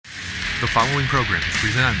The following program is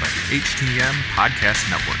presented by the HTM Podcast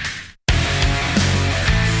Network.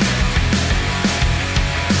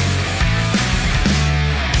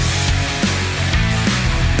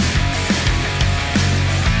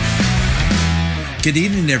 Good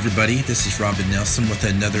evening, everybody. This is Robin Nelson with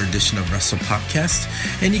another edition of Wrestle Podcast.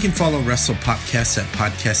 And you can follow Wrestle Podcast at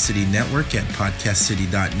Podcast City Network at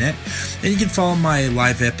podcastcity.net. And you can follow my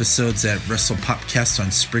live episodes at Wrestle Podcast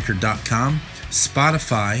on Spreaker.com,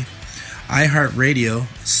 Spotify, iHeartRadio,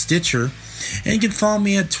 Stitcher. And you can follow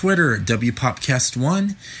me at Twitter at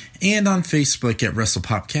WPopcast1 and on Facebook at Wrestle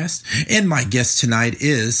Podcast. And my guest tonight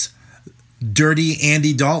is Dirty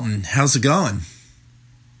Andy Dalton. How's it going?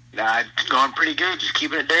 It's going pretty good. Just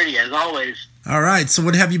keeping it dirty, as always. All right. So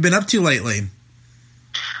what have you been up to lately?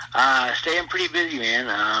 Staying pretty busy, man.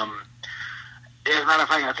 As a matter of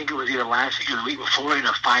fact, I think it was either last week or the week before, in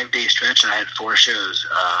a 5-day stretch, I had 4 shows.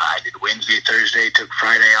 I did Wednesday, Thursday, took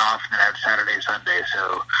Friday off, and then I had Saturday, Sunday.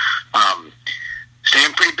 So,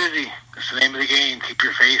 staying pretty busy. That's the name of the game. Keep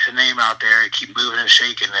your face and name out there. Keep moving and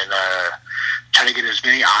shaking, and try to get as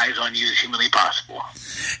many eyes on you as humanly possible.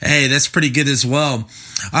 Hey, that's pretty good as well.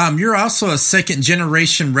 You're also a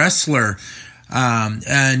second-generation wrestler,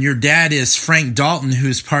 and your dad is Frank Dalton,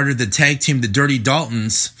 who's part of the tag team, the Dirty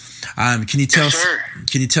Daltons. Can you tell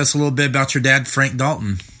us a little bit about your dad, Frank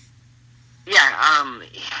Dalton? Yeah,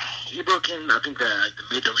 he broke in, I think, the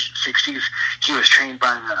mid to late 60s. He was trained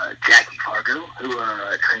by Jackie Fargo, who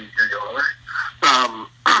trained Jerry Lawler.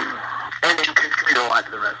 And he contributed a lot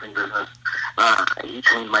to the wrestling business. He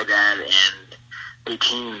trained my dad, and they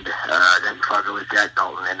teamed, Jackie Fargo with Jack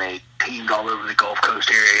Dalton, and they teamed all over the Gulf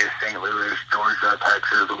Coast area, St. Louis, Georgia,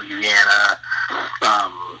 Texas, Louisiana.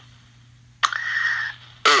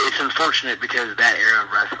 It's unfortunate because that era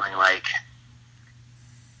of wrestling, like,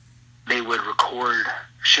 they would record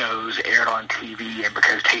shows, air it on TV, and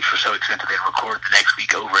because tapes were so expensive, they'd record the next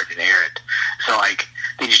week over it and air it. So, like,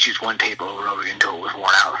 they just used one tape over and over again until it was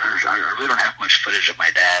worn out. I really don't have much footage of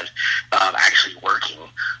my dad actually working.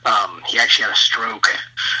 He actually had a stroke.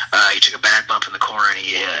 He took a bad bump in the corner, and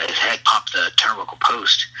his head popped the turnbuckle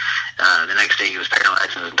post. The next day, he was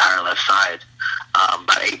paralyzed in his entire left side.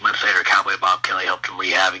 About 8 months later, Cowboy Bob Kelly helped him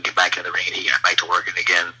rehab and get back in the ring, and he got back to working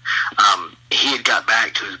again. He had got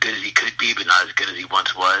back to as good as he could be, but not as good as he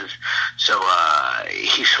once was. So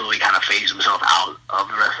he slowly kind of phased himself out of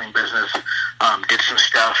the wrestling business. Did some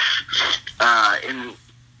stuff in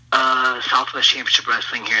Southwest Championship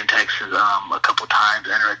Wrestling here in Texas a couple times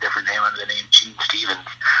under a different name, under the name Gene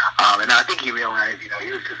Stevens. And I think he realized,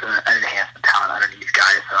 he was just an enhancement talent underneath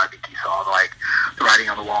guys, so I think he saw the writing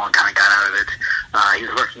on the wall and kind of got out of it. He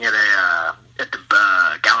was working at the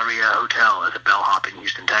Galleria Hotel as a bellhop in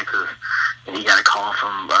Houston, Texas, and he got a call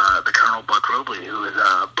from the Colonel Buck Robley, who was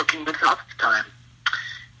booking Mid-South at the time.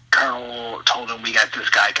 Colonel told him, we got this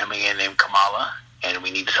guy coming in named Kamala, and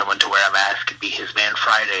we need someone to wear a mask and be his man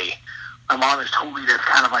Friday. My mom has told me that's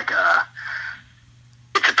kind of like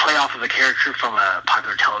it's a play off of a character from a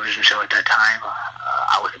popular television show at that time.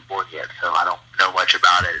 I wasn't born yet, so I don't know much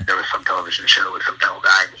about it. There was some television show with some devil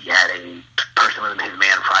guy, and he had a person with him, his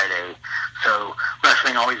man Friday. So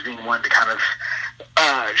wrestling always being one to kind of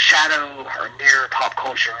shadow or mirror pop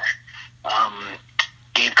culture,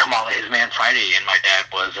 gave Kamala his man Friday, and my dad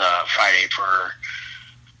was Friday for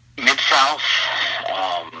Mid-South,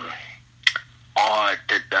 on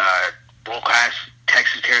the world-class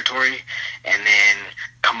Texas territory, and then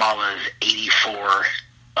Kamala's 84,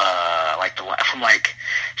 from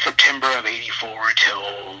September of 84 till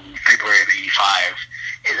February of 85,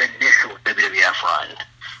 his initial WWF run.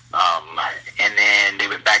 And then they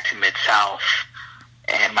went back to Mid-South,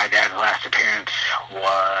 and my dad's last appearance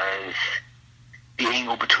was the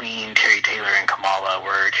angle between Terry Taylor and Kamala,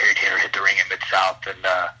 where Terry Taylor hit the ring at Mid-South, and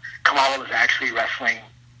Kamala was actually wrestling.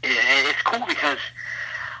 It's cool because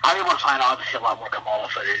I'm able to find, obviously, a lot more Kamala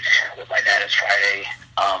footage with my dad as Friday,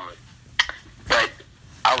 but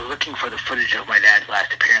I was looking for the footage of my dad's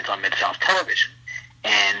last appearance on Mid-South television,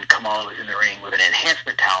 and Kamala was in the ring with an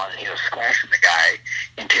enhancement talent, and he was squashing the guy,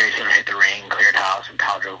 and Terry Taylor hit the ring, cleared house, and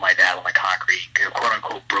power drove my dad on the concrete,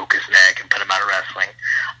 quote-unquote, broke his neck and put him out of wrestling.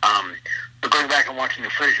 But going back and watching the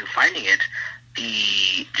footage and finding it,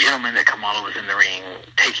 the gentleman that Kamala was in the ring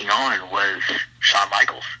taking on was Shawn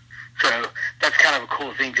Michaels. So that's kind of a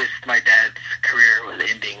cool thing. Just my dad's career was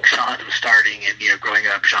ending, Shawn was starting, and growing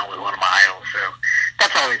up, Shawn was one of my idols. So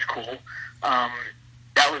that's always cool.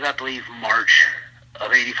 That was, I believe, March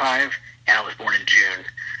of '85, and I was born in June.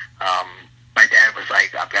 My dad was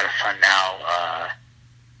like, "I've got a son now.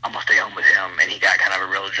 I'm gonna stay home with him," and he got kind of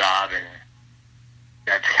a real job, and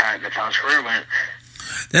that's how his career went.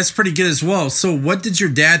 That's pretty good as well. So what did your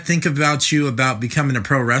dad think about you about becoming a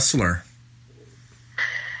pro wrestler?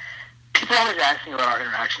 People always ask me what our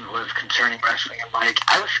interaction was concerning wrestling. I'm like,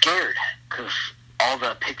 I was scared because all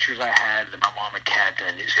the pictures I had that my mom had kept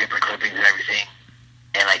and the newspaper clippings and everything.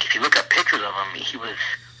 And, like, if you look up pictures of him,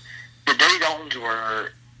 the Dirty Daltons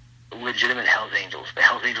were legitimate Hells Angels. The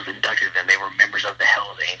Hells Angels inducted them. They were members of the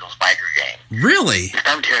Hells Angels biker gang. Really? In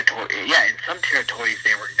some territories,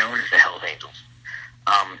 they were known as the Hells Angels.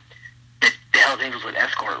 The Hells Angels would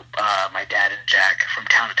escort my dad and Jack from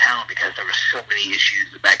town to town because there were so many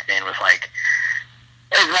issues back then with, like,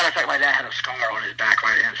 as a matter of fact, my dad had a scar on his back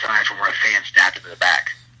right hand side from where a fan stabbed him in the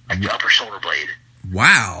back, like the upper shoulder blade.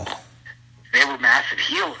 Wow. They were massive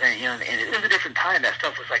heels, and it was a different time. That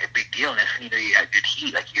stuff was like a big deal, and that's when you had good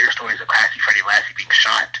heat. Like, you hear stories of Classy Freddie Blassie being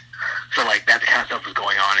shot. So, like, that kind of stuff was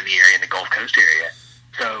going on in the area, in the Gulf Coast area.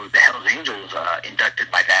 So the Hells Angels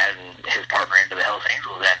inducted my dad and his partner into the Hells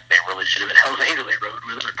Angels, and they were legitimate Hells Angels. They rode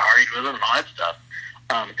with them and partied with them and all that stuff.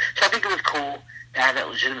 So I think it was cool to have that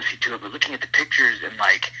legitimacy to it. But looking at the pictures and,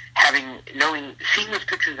 like, seeing those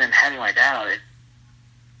pictures and having my dad on it,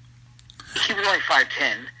 he was only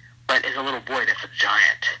 5'10", but as a little boy, that's a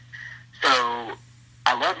giant. So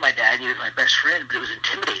I loved my dad. He was my best friend, but it was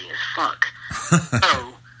intimidating as fuck.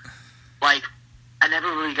 So, like, I never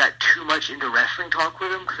really got too much into wrestling talk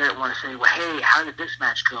with him because I didn't want to say, well, hey, how did this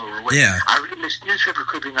match go? Or what? Yeah. I read this newspaper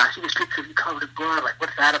clipping. I see this picture of you covered in blood. Like,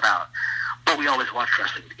 what's that about? But we always watched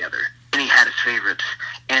wrestling together. And he had his favorites.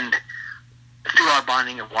 And through our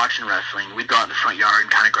bonding of watching wrestling, we'd go out in the front yard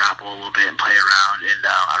and kind of grapple a little bit and play around. And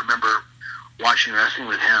I remember watching wrestling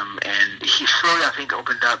with him, and he slowly, I think,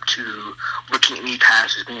 opened up to looking at me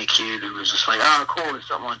past as being a kid who was just like, oh, cool, there's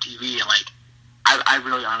something on TV. And, like, I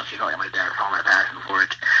really honestly felt like my dad saw my passion for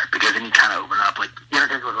it, because then he kind of opened up. Like, The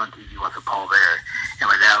Undertaker was on TV once with Paul Bearer,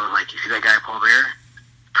 and my dad was like, you see that guy Paul Bearer?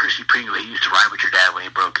 Percy Pringle, he used to ride with your dad when he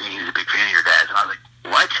broke in. He was a big fan of your dad's. And I was like,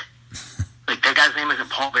 what? Like, that guy's name isn't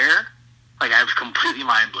Paul Bearer? Like, I was completely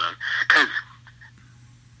mind blown. Because,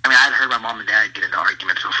 I mean, I'd heard my mom and dad get into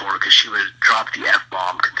arguments before because she would drop the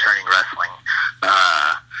F-bomb concerning wrestling.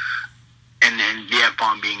 And then the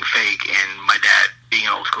F-bomb being fake, and my dad being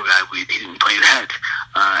an old school guy, he didn't play that.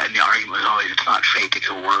 And the argument was always, it's not fake, it's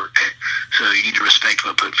a work. So you need to respect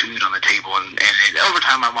what put food on the table. And over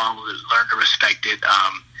time, my mom learned to respect it.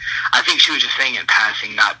 I think she was just saying in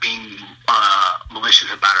passing, not being malicious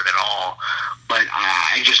about it at all. But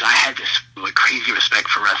I had this like crazy respect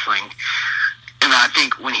for wrestling. And I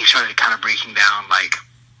think when he started kind of breaking down, like,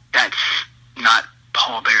 that's not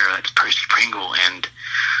Paul Bearer, that's Percy Pringle. And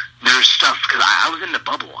there's stuff, because I was in the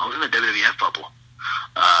bubble. I was in the WWF bubble.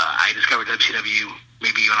 I discovered WCW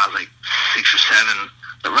maybe when I was like 6 or 7.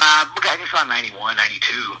 But I guess around 91,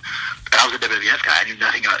 92. But I was a WWF guy. I knew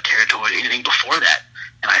nothing about territory, anything before that.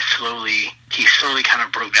 And he slowly kind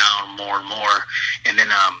of broke down more and more. And then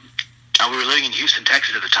we were living in Houston,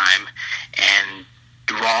 Texas at the time, and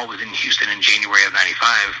Raw was in Houston in January of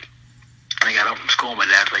 95. And I got home from school, and my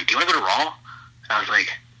dad's like, do you want to go to Raw? And I was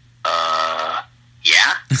like,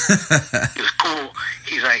 yeah. It was cool.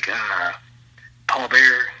 He's like, Paul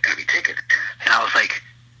Bearer got me ticket. And I was like,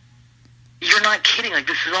 you're not kidding. Like,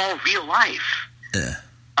 this is all real life. Yeah.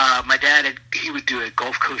 My dad, he would do a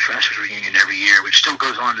Gulf Coast Wrestlers reunion every year, which still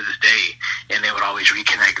goes on to this day, and they would always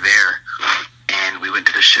reconnect there. And we went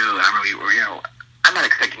to the show, and I remember we were, I'm not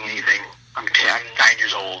expecting anything. I'm 9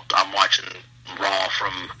 years old. I'm watching Raw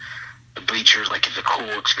from the bleachers like it's a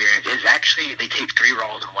cool experience. It's actually, they taped 3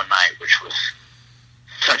 Raws in one night, which was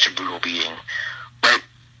such a brutal beating. But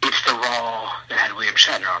it's the Raw that had William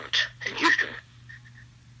Shatner on it in Houston.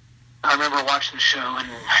 I remember watching the show, and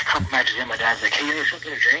a couple matches in, my dad's like, hey, you need something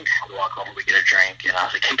to drink? We walk over, we get a drink, and I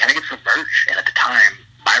was like, hey, can I get some merch? And at the time,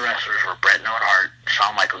 my wrestlers were Bret Hart,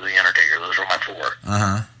 Shawn Michaels, and The Undertaker. Those were my 4.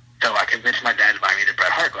 Uh-huh. So I convinced my dad to buy me the Bret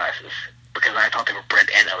Hart glasses, because I thought they were Bret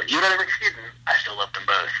and Owen. Even though they were hidden, I still loved them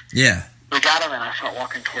both. Yeah. We got them, and I start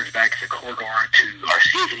walking towards the back of the corridor to our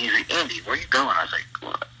seats, and he's like, Andy, where are you going? I was like,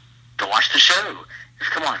 well, to watch the show. He says,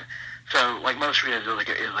 come on. So, like most arenas, it was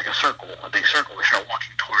like a circle, a big circle. We start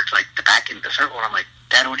walking towards, like, the back end of the circle, and I'm like,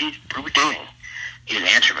 Dad, what are we doing? He didn't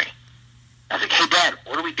answer me. I was like, hey, Dad,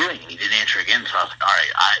 what are we doing? And he didn't answer again, so I was like, all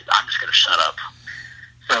right, I'm just going to shut up.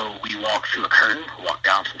 So we walk through a curtain, walk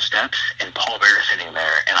down some steps, and Paul Bearer sitting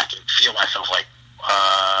there, and I can feel myself like,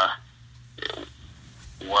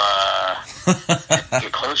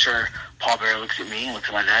 get closer. Paul Bearer looks at me and looks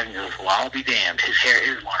at my dad and goes, well, I'll be damned. His hair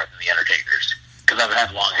is longer than The Undertaker's. Because I've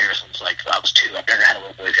had long hair since like I was 2. I've never had a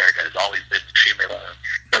little boy's haircut. It's always been extremely long.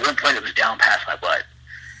 At one point, it was down past my butt.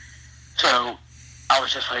 So I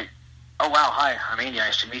was just like, "Oh wow, hi, I'm Andy.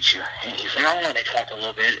 Nice to meet you." And he's like, "Oh," and they talk a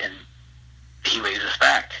little bit, and he waves us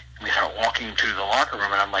back. And we start walking through the locker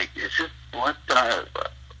room, and I'm like, "Is it what?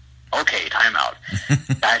 Okay, time out."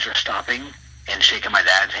 Guys are stopping and shaking my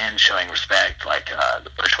dad's hand, showing respect, like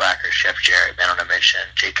the Bushwhackers, Chef Jarrett, Men on a Mission,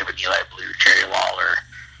 Jacob and Eli Blue, Jerry Lawler,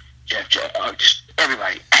 just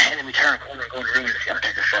everybody. And then we turn a corner and go in the room, and it's the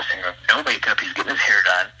Undertaker's dressing room. No makeup, he's getting his hair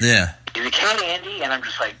done. Yeah. He's like, "Hey, Andy," and I'm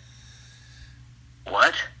just like,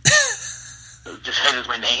 "What?" Just says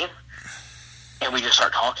my name, and we just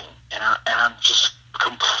start talking, and I'm just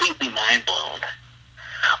completely mind blown.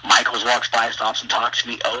 Michaels walks by, stops and talks to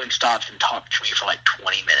me. Owen stops and talks to me for like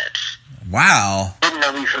 20 minutes. Wow. Didn't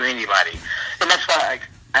know me from anybody. And that's why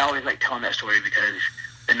I always like telling that story, because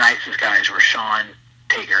the nicest guys were Sean,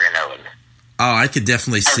 Taker, and Owen. Oh, I could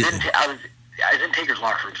definitely see. I was in Taker's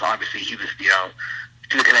locker room, so obviously he was,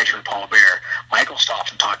 to the connection with Paul Bear. Michael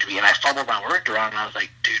stops and talked to me, and I fumbled my words around, and I was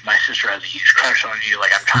like, "Dude, my sister has a huge crush on you.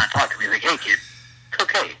 Like, I'm trying to talk to me." He's like, "Hey, kid, it's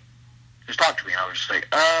okay. Just talk to me." And I was just like,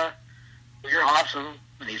 "Well, you're awesome."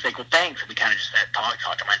 And he's like, "Well, thanks." And we kind of just sat and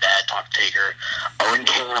talked to my dad, talked to Taker. Owen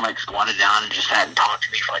came and like squatted down and just sat and talked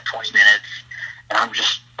to me for like 20 minutes. And I'm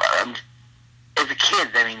as a kid,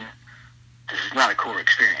 I mean, this is not a cool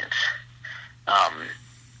experience.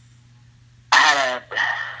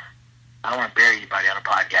 I don't want to bury anybody on a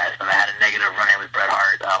podcast, but I had a negative run-in with Bret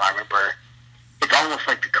Hart. I remember it's almost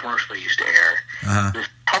like the commercial he used to air. Uh-huh. It was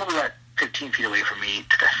probably about 15 feet away from me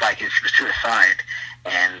to the side. He was to the side,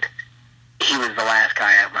 and he was the last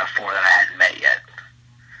guy out of my four that I hadn't met yet,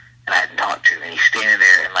 and I hadn't talked to. And he's standing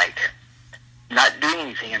there and like not doing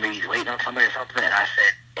anything. I mean, he's waiting on somebody or something. And I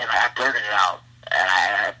said, and I blurted it out, and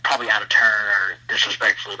I probably out of turn or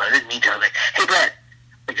disrespectfully, but I didn't mean to. I was like, "Hey, Bret,"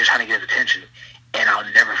 like just trying to get his attention. And I'll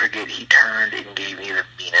never forget, he turned and gave me the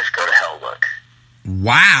meanest go to hell look.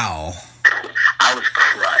 Wow. I was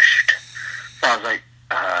crushed. So I was like,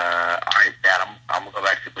 all right, Dad, I'm going to go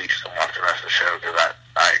back to the bleachers and watch the rest of the show, because all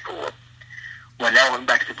right, cool. When I went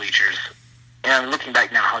back to the bleachers, and I'm looking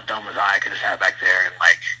back now, how dumb was I? I could have sat back there and,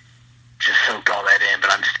 like, just soaked all that in,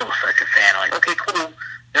 but I'm still such a fan. I'm like, okay, cool.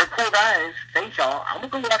 They're cool guys. Thank y'all. I'm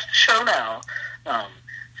going to go watch the show now.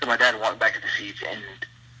 So my dad walked back to the seats, and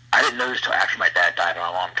I didn't know this till after my dad died, and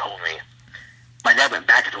my mom told me. My dad went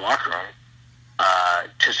back to the locker room,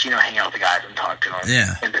 just, hang out with the guys and talk to them.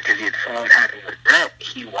 Yeah. And because he had saw what happened with Bret,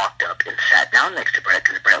 he walked up and sat down next to Bret,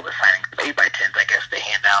 because Bret was signing some 8x10s. I guess they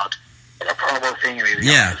hand out in a promo thing, and maybe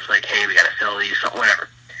it's like, "Hey, we got to sell these," so whatever.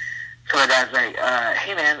 So my dad's like,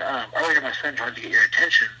 "Hey, man, earlier my son tried to get your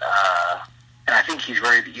attention, and I think he's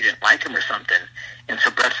worried that you didn't like him or something." And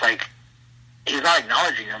so Bret's like, he's not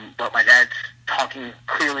acknowledging him, but my dad's talking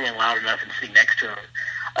clearly and loud enough and sitting next to him,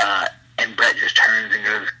 and Bret just turns and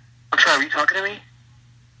goes, "I'm sorry, were you talking to me?"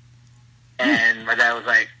 And my dad was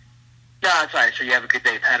like, "No, it's all right, so you have a good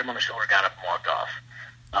day." Pat him on the shoulder, got up and walked off.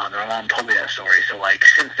 And my mom told me that story, so like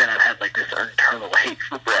since then I've had like this internal hate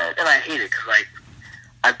for Bret, and I hate it because like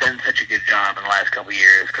I've done such a good job in the last couple of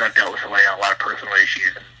years, because I've dealt with a lot of personal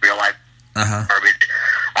issues and real life garbage.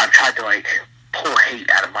 I've tried to like pull hate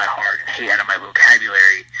out of my heart and hate out of my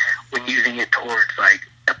vocabulary when using it towards like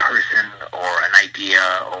a person or an idea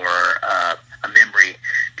or a memory,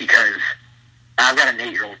 because I've got an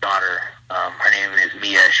 8-year-old daughter. Her name is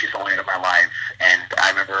Mia. She's the light of my life, and I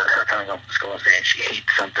remember her coming up to school and saying she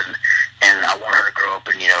hates something, and I want her to grow up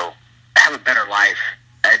and have a better life,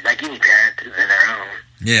 like any parent in their own.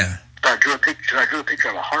 Yeah. So I drew a picture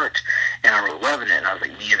of a heart, and I wrote love in it, and I was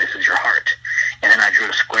like, "Mia, this is your heart." And then I drew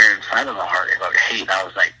a square inside of the heart and wrote hate, and I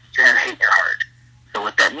was like, "You have hate in your heart." So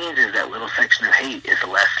what that means is that little section of hate is the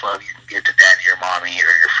less love you can give to daddy or mommy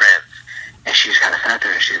or your friends. And she just kind of sat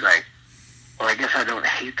there and she's like, "Well, I guess I don't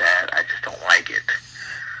hate that. I just don't like it."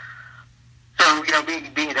 So,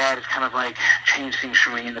 being a dad has kind of like changed things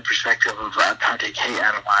for me in the perspective of trying to take hate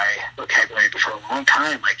out of my vocabulary. But for a long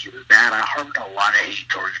time, like it was bad. I harbored a lot of hate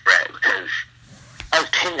towards Bret because I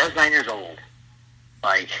was 9 years old.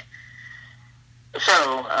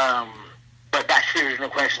 But back to the original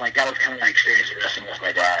question, like that was kind of my experience in wrestling with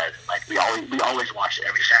my dad. Like we always watched it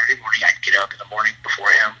every Saturday morning. I'd get up in the morning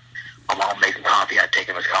before him. My mom would make him coffee. I'd take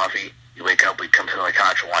him his coffee. You wake up, we'd come to the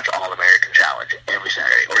couch and watch All American Challenge every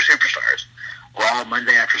Saturday, or Superstars. Raw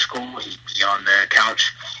Monday after school, he'd be on the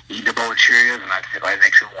couch eating a bowl of Cheerios, and I'd sit right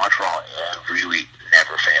next to him and watch Raw every week.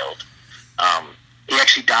 Never failed. He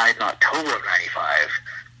actually died in October of '95.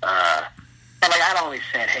 And I'd always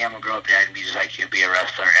said, "Hey, I'm gonna grow up dad and be just like you, be a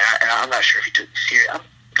wrestler." And I'm not sure if he took it serious.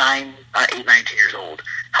 I'm 19 years old.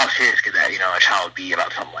 How serious could that, a child be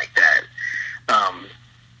about something like that?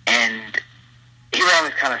 And he would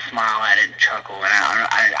always kind of smile at it and chuckle. And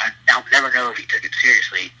I'll never know if he took it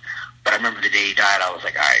seriously, but remember the day he died, I was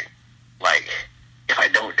like, all right, like, if I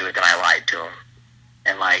don't do it, then I lied to him.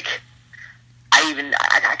 And, like,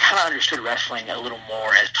 I kind of understood wrestling a little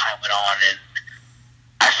more as time went on, and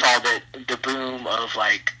I saw that the boom of,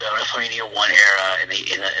 like, the WrestleMania 1 era in the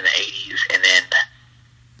 80s, and then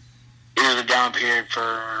it was a down period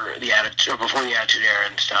for the Attitude, or before the Attitude Era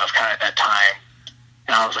and stuff, kind of at that time.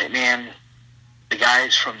 And I was like, man, the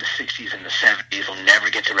guys from the 60s and the 70s will never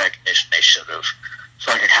get the recognition they should have.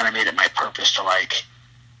 So, like, I kind of made it my purpose to, like,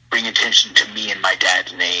 bring attention to me and my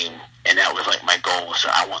dad's name, and that was, like, my goal. So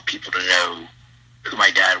I want people to know who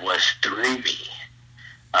my dad was through me.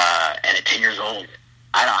 And at 10 years old,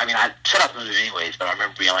 I set up the move anyways, but I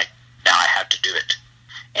remember being like, now I have to do it.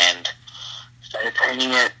 And started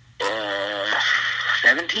training at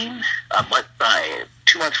 17,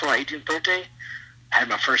 2 months for my 18th birthday. Had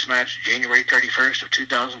my first match January 31st of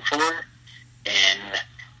 2004, and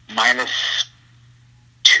minus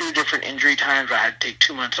 2 different injury times, I had to take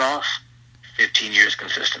 2 months off, 15 years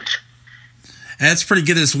consistent. That's pretty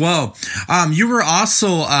good as well. You were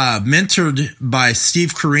also mentored by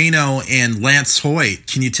Steve Corino and Lance Hoyt.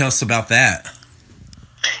 Can you tell us about that?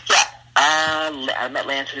 Yeah, I met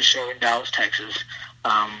Lance at a show in Dallas, Texas.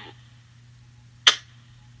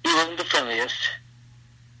 He wasn't the friendliest,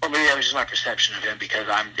 or maybe that was just my perception of him because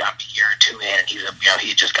I'm a year or 2 in, and he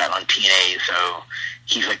had just gotten on TNA, so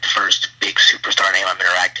he's like the first big superstar name I'm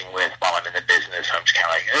interacting with while I'm in the business. So I'm just kind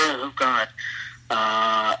of like, oh God.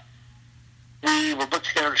 We were booked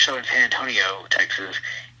together at a show in San Antonio, Texas,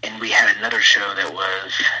 and we had another show that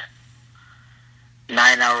was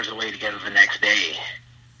 9 hours away together the next day.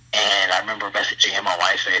 And I remember messaging him on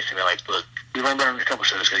MySpace and be like, look, we've only been on a couple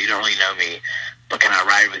shows because you don't really know me, but can I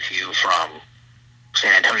ride with you from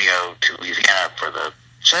San Antonio to Louisiana for the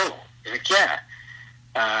show? He's like, yeah.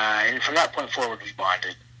 And from that point forward, we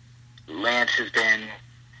bonded. Lance has been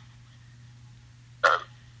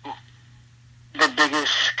the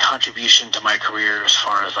biggest contribution to my career as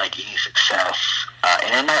far as, like, any success.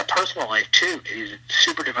 And in my personal life, too. He's a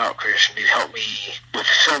super devout Christian. He's helped me with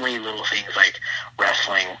so many little things like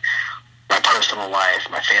wrestling, my personal life,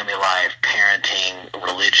 my family life, parenting,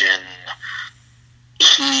 religion.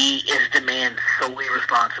 He is the man solely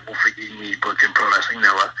responsible for getting me booked in Pro Wrestling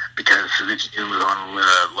Noah because Suzuki Gun was on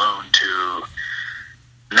loan to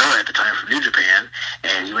Noah at the time from New Japan,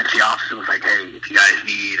 and he went to the office and was like, hey, if you guys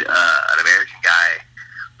need an American guy,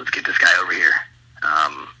 let's get this guy over here.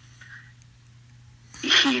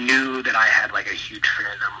 He knew that I had, like, a huge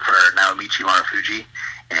fandom for Naomichi Marufuji,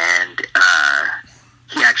 and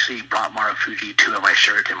he actually brought Marufuji 2 of my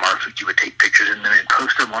shirts, and Marufuji would take pictures in them and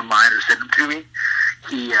post them online or send them to me.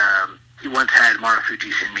 He once had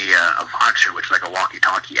Marufuji send me a Voxer, which is like a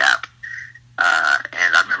walkie-talkie app.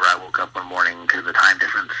 And I remember I woke up one morning because of the time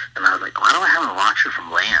difference, and I was like, why do I have a Voxer from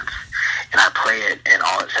Lance? And I play it, and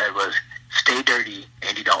all it said was, Stay Dirty,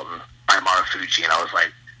 Andy Dalton, by Marufuji. And I was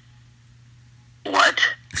like, what?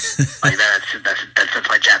 Like, that's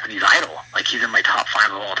my Japanese idol. Like, he's in my top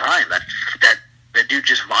 5 of all time. That dude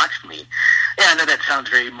just watched me. Yeah, I know that sounds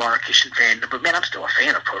very Markish and fan, but man, I'm still a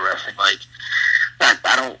fan of pro wrestling. Like,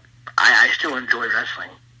 I still enjoy wrestling.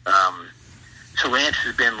 So Lance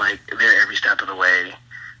has been, like, there every step of the way.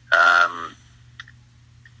 I'll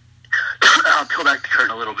peel back the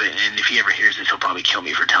curtain a little bit, and if he ever hears this, he'll probably kill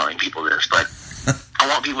me for telling people this, but I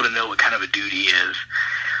want people to know what kind of a dude he is.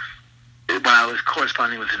 When I was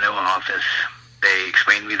corresponding with the Noah office, they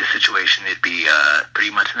explained to me the situation. It'd be 3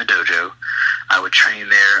 months in the dojo. I would train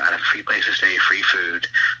there. I'd have a free place to stay, free food.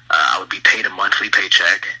 I would be paid a monthly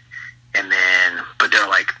paycheck. And then, but they're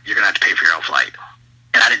like, you're going to have to pay for your own flight.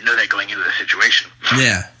 And I didn't know that going into the situation.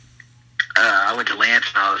 Yeah. I went to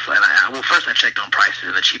Lance, and I was like, well, first I checked on prices,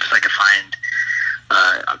 and the cheapest I could find,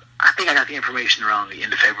 I think I got the information around the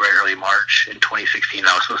end of February, early March in 2016.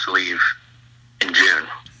 I was supposed to leave in June.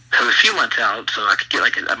 So it was a few months out, so I could get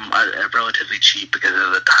like a relatively cheap because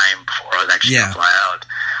of the time before I was actually going to fly out.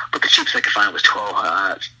 But the cheapest I could find was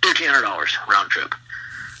 $1,300 round trip.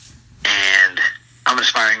 And I'm an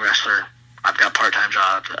aspiring wrestler. I've got part-time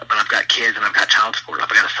jobs, but I've got kids and I've got child support. I've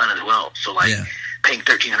got a son as well. So, like, paying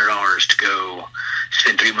 $1,300 to go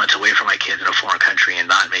spend 3 months away from my kids in a foreign country and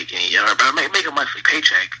not make any, but make a monthly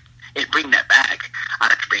paycheck and bring that back, I'd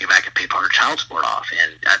have to bring it back and pay part of child support off,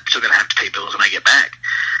 and I'm still going to have to pay bills when I get back.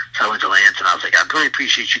 So I went to Lance, and I was like, I really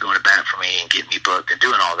appreciate you going to bat for me and getting me booked and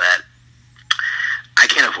doing all that. I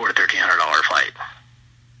can't afford a $1,300 flight,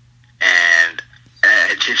 and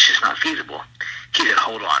it's just not feasible. He said,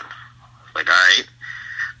 hold on. I was like, all right.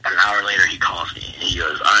 About an hour later, he calls me, and he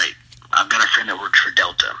goes, all right, I've got a friend that works for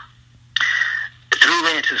Delta. Through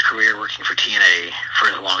Lance's career working for TNA for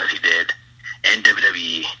as long as he did, and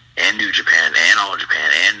WWE, and New Japan and All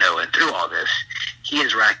Japan and Noah, and through all this, he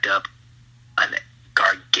has racked up a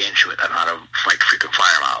gargantuan amount of frequent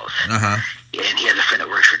flyer miles. Uh-huh. And he has a friend that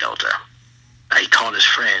works for Delta. He called his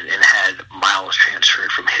friend and had miles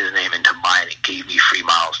transferred from his name into mine and gave me free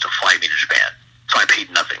miles to fly me to Japan. So I paid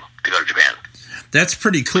nothing to go to Japan. That's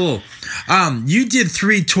pretty cool. You did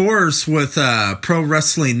 3 tours with Pro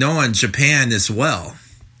Wrestling Noah in Japan as well.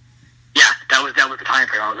 Yeah, that was the time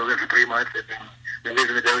frame. I was over there for 3 months, and then we lived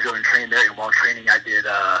in the dojo and trained there. And while training, I did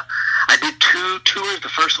 2 tours. The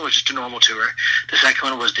first one was just a normal tour. The second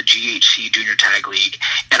one was the GHC Junior Tag League,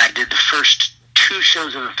 and I did the first 2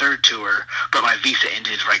 shows of the third tour, but my visa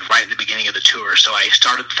ended right at the beginning of the tour. So I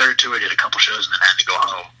started the third tour, did a couple shows, and then had to go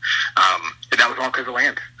home. And that was all because of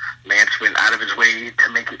Lance. Lance went out of his way to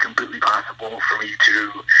make it completely possible for me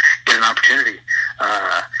to get an opportunity.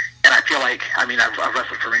 And I feel like, I've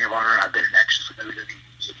wrestled for Ring of Honor. I've been in Nexus with WWE.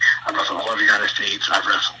 I've wrestled all over the United States. I've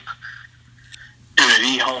wrestled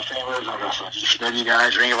WWE Hall of Famers. I've wrestled ECW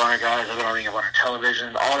guys, Ring of Honor guys. I've been on Ring of Honor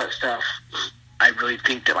television, all that stuff. I really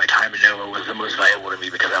think that my time in Noah was the most valuable to me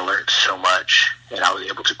because I learned so much and I was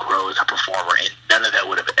able to grow as a performer, and none of that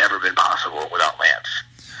would have ever been possible without Lance.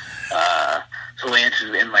 So Lance is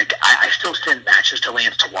in, I still send matches to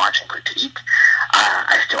Lance to watch and critique.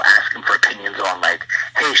 I still ask him for opinions on,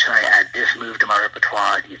 hey, should I add this move to my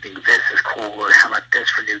repertoire? Do you think this is cool? Or how about this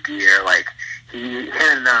for new gear? Him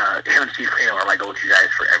and Steve Crane are my go-to guys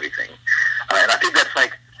for everything. And I think that's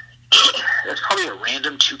that's probably a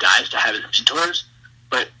random 2 guys to have as mentors,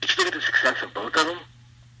 but if you look at the success of both of them,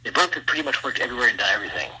 they both have pretty much worked everywhere and done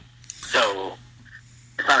everything. So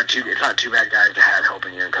it's not two bad guys to have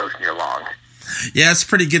helping you and coaching you along. Yeah, it's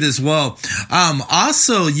pretty good as well.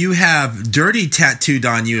 Also, you have Dirty tattooed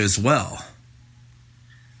on you as well.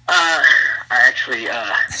 I actually,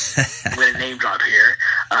 with a name drop here,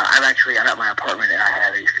 I'm at my apartment and I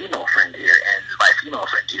have a female friend here, and my female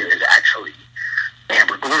friend here is actually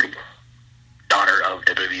Amber Gordy, daughter of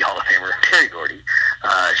WWE Hall of Famer Terry Gordy.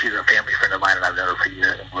 She's a family friend of mine, and I've known her for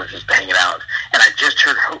years, and we're just hanging out. And I just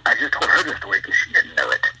told her the story because she didn't know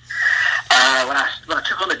it. When I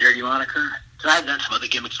took on the Dirty moniker, because I've done some other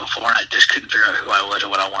gimmicks before, and I just couldn't figure out who I was or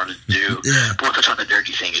what I wanted to do. Yeah. But once I took on the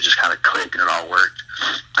Dirty thing, it just kind of clicked and it all worked.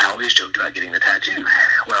 I always joked about getting the tattoo.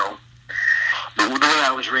 Well, the way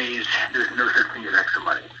I was raised, there's no such thing as extra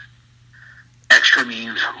money. Extra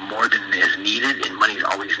means more than is needed, and money is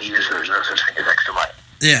always needed, so there's no such thing as extra money.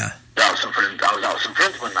 Yeah. I was out with some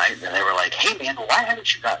friends one night, and they were like, "Hey, man, why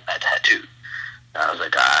haven't you gotten that tattoo?" And I was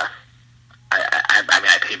like, I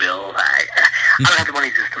pay bills. I don't have the money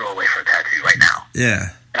to just throw away for a tattoo right now.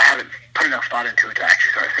 Yeah. And I haven't put enough thought into it to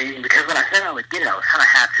actually start saving, because when I said I would get it, I was kind of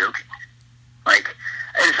half joking.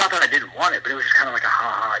 It's not that I didn't want it, but it was just kind of like a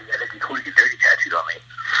ha-ha, yeah, that'd be cool to get Dirty tattooed on me.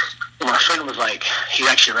 And my friend was he's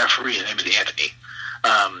actually a referee, his name is Anthony.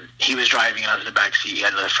 He was driving, and I was in the back seat. He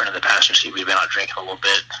had another friend in the passenger seat. We'd been out drinking a little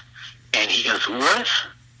bit. And he goes, what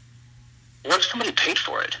if somebody paid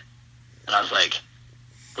for it? And I was like,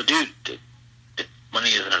 well, dude, if money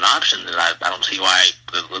isn't an option, then I don't see why.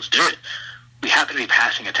 Let's do it. We happen to be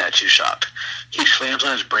passing a tattoo shop. He slams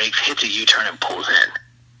on his brakes, hits a U-turn, and pulls in.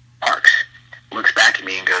 Parks. Looks back at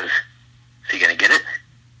me and goes, is he going to get it?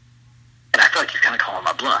 And I feel like he's kind of calling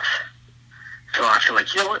my bluff. So I feel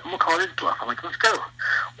like, you know what, I'm going to call it his bluff. I'm like, let's go.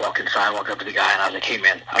 Walk inside, walk up to the guy, and I was like, hey,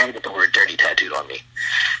 man, I got to get the word Dirty tattooed on me.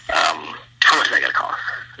 How much is that going to cost?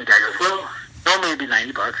 The guy goes, well, normally it'd be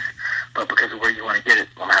 $90, but because of where you want to get it,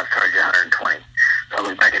 I'm going to have to charge you $120. So I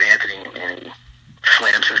look back at Anthony, and he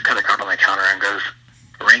slams his credit card on the counter and goes,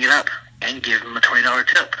 ring it up and give him a $20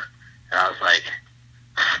 tip. And I was like,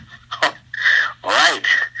 all right.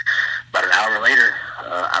 About an hour later,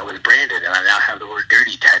 I was branded, and I now have the word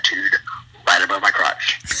Dirty tattooed right above my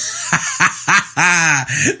crotch.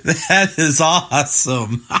 That is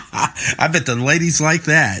awesome. I bet the ladies like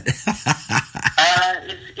that.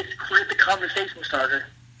 It's quite the conversation starter.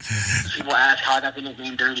 People ask how I got the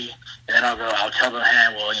nickname Dirty, and then I'll tell them,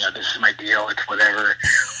 hey, well, this is my deal, it's whatever.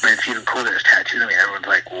 But it's even cooler, it's tattooed on me. Everyone's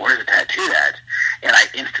like, well, where's the tattoo at? And I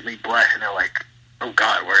instantly blush, and they're like, oh,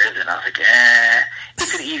 God, where is it? And I was like,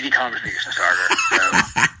 it's an easy conversation starter. So,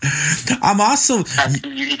 I'm also...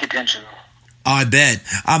 unique attention. Oh, I bet.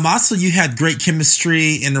 Also, you had great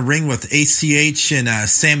chemistry in the ring with ACH and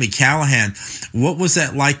Sami Callihan. What was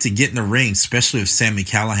that like to get in the ring, especially with Sami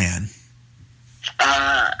Callihan?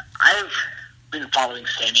 I've been following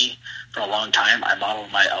Sami for a long time. I model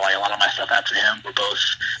a lot of my stuff after him. We're both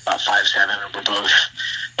about 5'7", and we're both...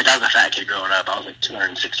 I was a fat kid growing up. I was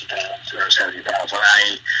 260 pounds, 270 pounds. When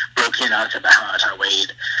I broke in, I was about how much I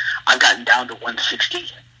weighed. I've gotten down to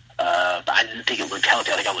 160. I didn't think it looked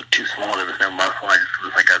healthy. I think I looked too small. There was no muscle. I just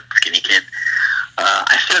was like a skinny kid.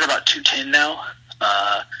 I sit at about 210 now.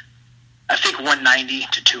 I think 190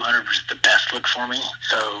 to 200 was the best look for me.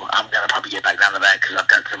 So I'm going to probably get back down to that because I've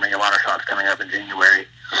got some Ring of Honor shots coming up in January.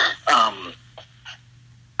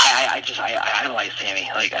 I idolize Sammy.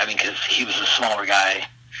 Because he was a smaller guy,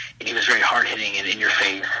 and he was very hard-hitting and in your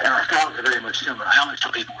face. And our styles are very much similar. I always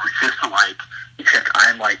tell people we're just alike, except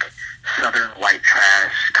I'm like Southern white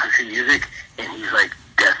trash country music, and he's like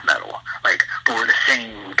death metal. But we're the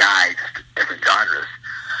same guy, just different genres.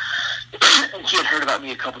 And he had heard about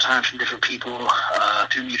me a couple times from different people,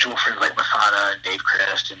 through mutual friends like Masada and Dave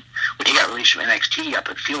Crest. And when he got released from NXT, I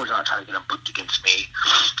put feelers on trying to get him booked against me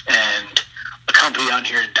and a company down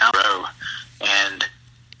here in Down Row. And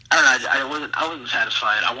I don't know, I wasn't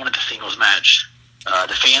satisfied. I wanted the singles match.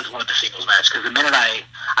 The fans wanted the singles match because the minute I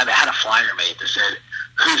had a flyer made that said,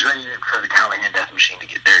 "Who's ready for the Callahan Death Machine to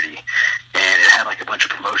get dirty?" And it had like a bunch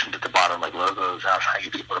of promotions at the bottom, like logos. I was trying to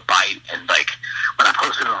get people to bite, and like when I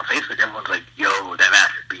posted it on Facebook, everyone's like, "Yo, that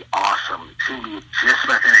match would be awesome." Cindy just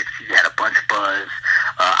left NXT, had a bunch of buzz.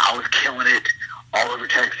 I was killing it all over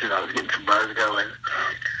Texas. I was getting some buzz going.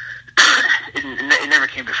 It never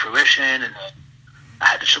came to fruition, and then I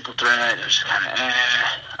had the triple threat. It was just kind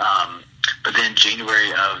of But then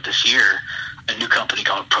January of this year, a new company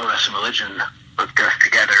called Pro Wrestling Religion hooked us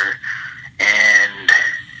together, and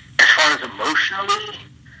as far as emotionally,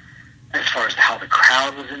 as far as how the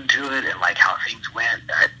crowd was into it and like how things went,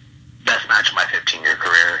 best match of my 15-year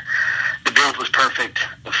career. The build was perfect.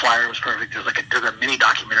 The flyer was perfect. There's a mini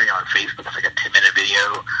documentary on Facebook. It's like a 10-minute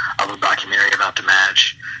video of a documentary about the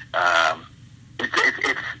match.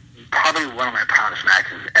 It's probably one of my proudest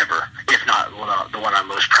matches ever, if not the one I'm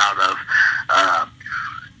most proud of.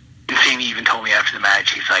 And Sammy even told me after the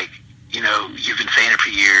match, he's like, you've been saying it for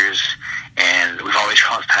years, and we've always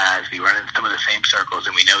crossed paths. We run in some of the same circles,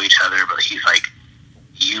 and we know each other, but he's like,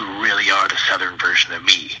 you really are the Southern version of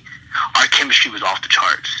me. Our chemistry was off the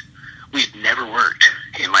charts. We'd never worked,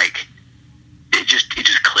 and it just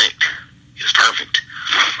clicked. It was perfect.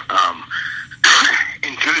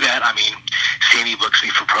 And through that, Sammy books me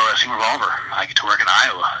for Pro Wrestling Revolver. I get to work in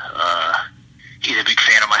Iowa. He's a big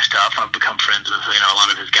fan of my stuff. I've become friends with a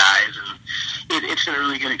lot of his guys, and it's been a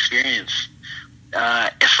really good experience.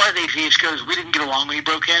 As far as ACH goes, we didn't get along when he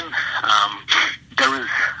broke in. There was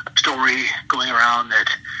a story going around that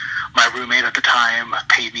my roommate at the time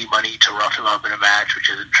paid me money to rough him up in a match, which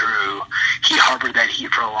isn't true. He harbored that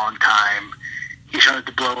heat for a long time. He started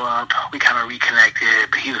to blow up. We kind of reconnected,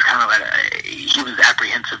 but he was he was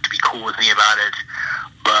apprehensive to be cool with me about it.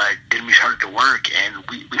 But then we started to work, and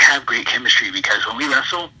we have great chemistry because when we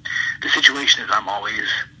wrestle, the situation is I'm always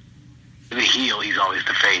the heel, he's always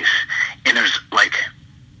the face. And there's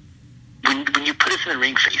when you put us in the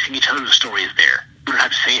ring facing each other, the story is there. We don't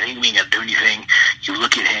have to say anything, we ain't got to do anything. You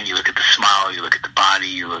look at him, you look at the smile, you look at the body,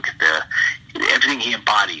 you look at everything he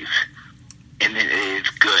embodies, and then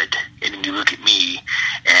it's good. And then you look at me,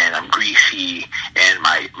 and I'm greasy, and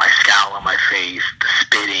my scowl on my face, the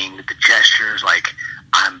spitting, the gestures,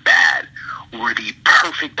 I'm bad. We're the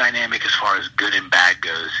perfect dynamic as far as good and bad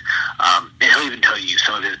goes. And he'll even tell you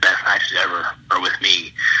some of his best matches ever are with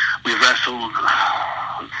me. We've wrestled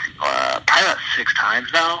probably about 6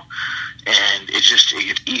 times now, and it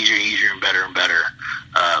gets easier and better and better.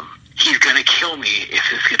 He's gonna kill me if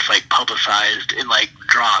this gets publicized and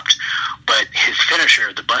dropped. But his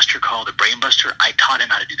finisher, the Buster called the Brain Buster, I taught him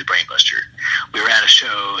how to do the Brain Buster. We were at a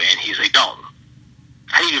show, and he's like, "Dalton,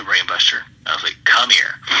 how do you do a Brain Buster?" I was like, "Come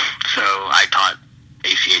here." So I taught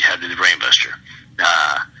ACH how to do the Brain Buster.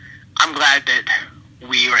 I'm glad that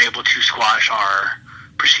we were able to squash our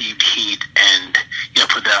perceived heat and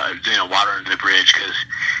put the water under the bridge, because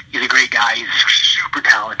he's a great guy. He's super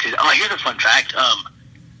talented. Oh, here's a fun fact.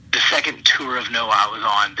 The second tour of Noah I was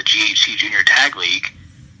on, the GHC Junior Tag League,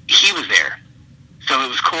 he was there. So it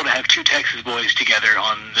was cool to have 2 Texas boys together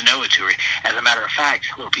on the Noah tour. As a matter of fact,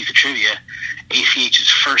 a little piece of trivia, ACH's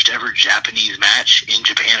first ever Japanese match in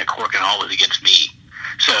Japan at Cork and All was against me.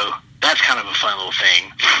 So that's kind of a fun little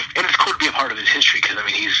thing. And it's cool to be a part of his history because,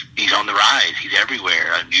 he's on the rise. He's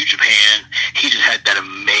everywhere. New Japan. He just had that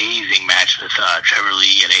amazing match with Trevor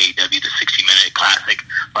Lee at AEW, the 60-minute classic.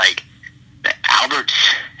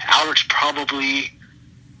 Albert's probably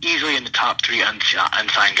easily in the top 3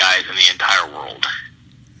 unsigned guys in the entire world.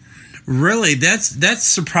 Really? That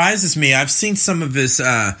surprises me. I've seen some of his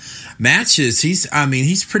matches. He's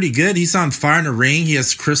pretty good. He's on fire in the ring. He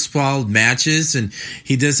has crisp-walled matches, and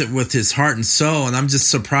he does it with his heart and soul, and I'm just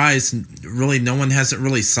surprised really no one hasn't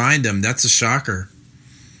really signed him. That's a shocker.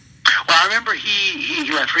 Well, I remember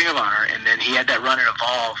he left Ring of Honor, and then he had that run in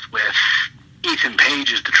Evolve with Ethan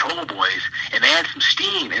Page as the Troll Boys, and they had some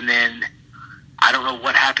steam, and then I don't know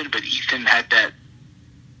what happened, but Ethan had that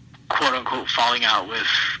quote-unquote falling out with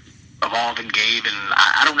Evolve and Gabe, and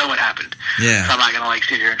I don't know what happened. Yeah. So I'm not going to, like,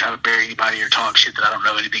 sit here and try to bury anybody or talk shit that I don't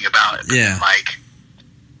know anything about. But Yeah. then, like,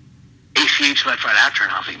 ACH left right after,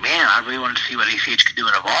 and I was like, man, I really wanted to see what ACH could do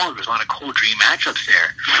in Evolve. There was a lot of cool dream matchups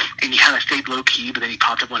there. And he kind of stayed low-key, but then he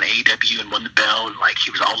popped up on AEW and won the belt, and, like,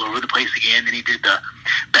 he was all over the place again. Then he did the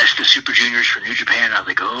Best of Super Juniors for New Japan, and I was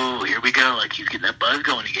like, oh, here we go. Like, he's getting that buzz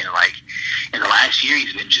going again. Like, in the last year,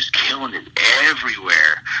 he's been just killing it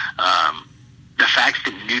everywhere. The fact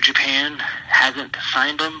that New Japan hasn't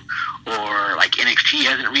signed him, or, like, NXT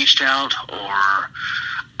hasn't reached out, or,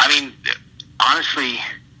 I mean, honestly,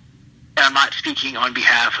 and I'm not speaking on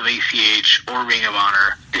behalf of ACH or Ring of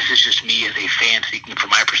Honor. This is just me as a fan speaking from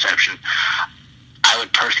my perception. I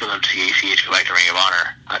would personally love to see ACH go back to Ring of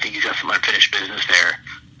Honor. I think he's got some unfinished business there.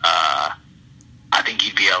 I think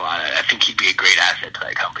he'd be a great asset to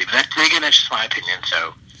that company. But that's just my opinion.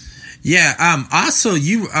 So. Yeah. Also,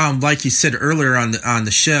 you like you said earlier on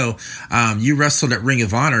the show, you wrestled at Ring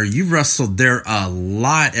of Honor. You wrestled there a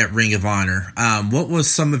lot at Ring of Honor. What was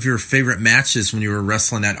some of your favorite matches when you were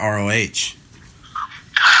wrestling at ROH?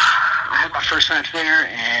 I had my first match there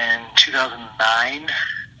in 2009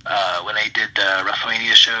 when they did the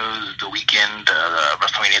WrestleMania shows, the weekend,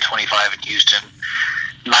 WrestleMania 25 in Houston.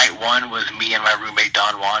 Night one was me and my roommate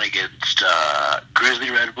Don Juan against Grizzly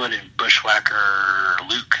Redwood and Bushwhacker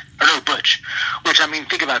Luke. Or no, Butch. Which, I mean,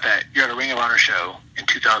 think about that. You're at a Ring of Honor show in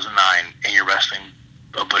 2009 and you're wrestling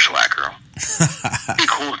a Bushwhacker. Pretty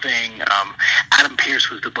cool thing. Adam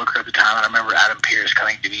Pearce was the booker at the time, and I remember Adam Pearce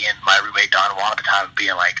coming to me and my roommate Don Juan at the time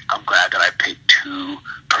being like, I'm glad that I picked two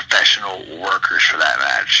professional workers for that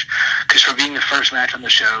match. Because for being the first match on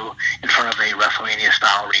the show in front of a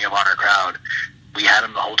WrestleMania-style Ring of Honor crowd, we had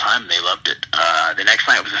them the whole time, and they loved it. The next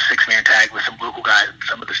night was a six-man tag with some local guys and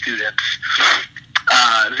some of the students.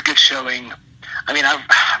 It was a good showing. I mean, I've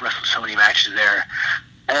wrestled so many matches there.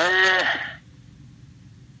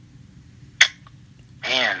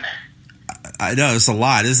 Man. I know, it's a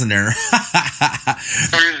lot, isn't there? I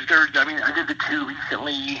did the two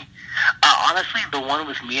recently. Honestly, the one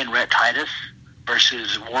with me and Rhett Titus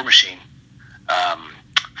versus War Machine.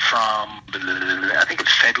 From, I think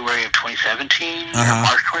it's February of 2017, or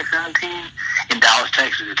March 2017, in Dallas,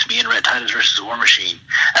 Texas. It's me and Rhett Titus versus War Machine.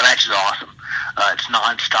 That match is awesome. It's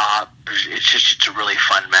nonstop. It's a really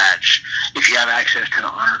fun match. If you have access to the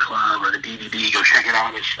Honor Club or the DVD, go check it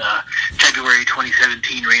out. It's February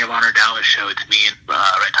 2017 Ring of Honor Dallas show. It's me and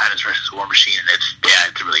Rhett Titus versus War Machine, and it's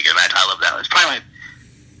a really good match. I love that. It's probably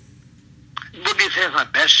wouldn't be say it's my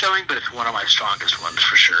best showing, but it's one of my strongest ones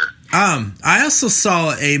for sure. I also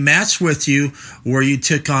saw a match with you where you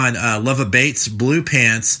took on Leva Bates, Blue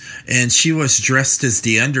Pants, and she was dressed as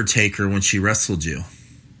The Undertaker when she wrestled you.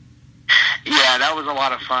 Yeah, that was a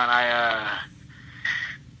lot of fun. I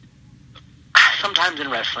sometimes in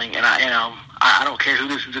wrestling, and I don't care who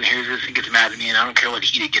listens and hears this and gets mad at me, and I don't care what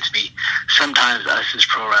heat it gets me. Sometimes us as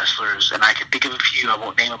pro wrestlers, and I can think of a few, I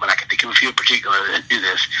won't name them, but I can think of a few in particular that do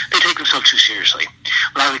this. They take themselves too seriously.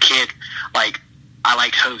 When I was a kid, I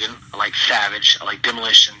liked Hogan, I liked Savage, I liked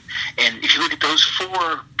Demolition, and if you look at those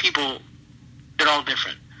four people, they're all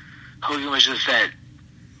different. Hogan was just that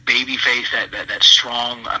baby face, that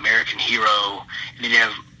strong American hero, and then you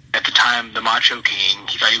have, at the time, the Macho King.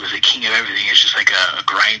 He thought he was the king of everything. It's just like a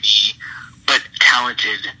grindy but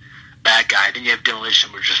talented bad guy. Then you have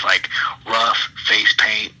Demolition, which is just like rough face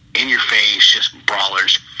paint, in your face, just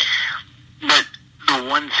brawlers. But the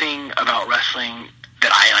one thing about wrestling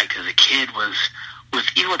that I liked as a kid was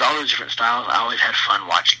even with all those different styles, I always had fun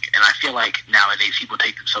watching it. And I feel like nowadays people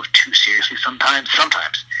take themselves too seriously sometimes.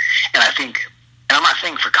 And I think, and I'm not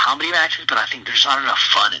saying for comedy matches, but I think there's not enough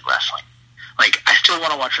fun in wrestling. Like, I still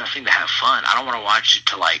want to watch wrestling to have fun. I don't want to watch it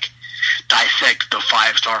to, like, dissect the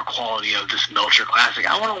 5-star quality of this Meltzer Classic.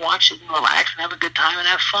 I want to watch it and relax and have a good time and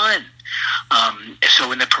have fun.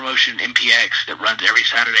 So in the promotion MPX that runs every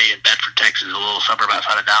Saturday in Bedford, Texas, a little suburb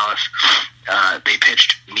outside of Dallas, they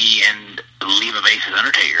pitched me and Leva Bates as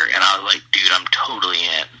Undertaker, and I was like, dude, I'm totally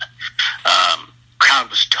in.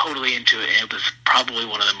 Crowd was totally into it, and it was probably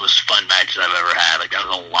one of the most fun matches I've ever had. Like, that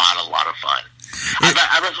was a lot of fun.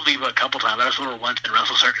 I wrestled Leva a couple times. I wrestled her once in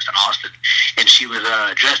Wrestle Circus in Austin, and she was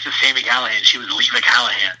dressed as Sami Callihan. She was Leva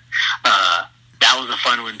Callahan. That was a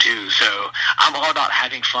fun one too. So I'm all about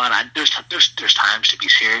having fun. There's times to be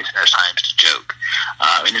serious and there's times to joke,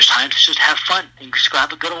 and there's times to just have fun and just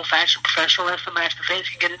grab a good old fashioned professional wrestling match the fans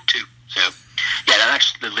can get into. So yeah, that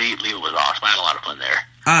actually Leva was awesome. I had a lot of fun there.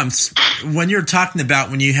 When you're talking about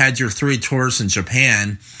when you had your 3 tours in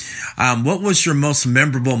Japan, what was your most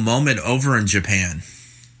memorable moment over in Japan?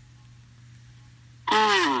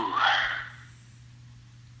 Ooh.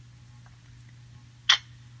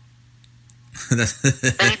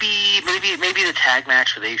 maybe the tag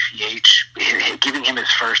match with ACH, giving him his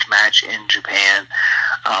first match in Japan.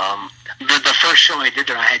 The first show I did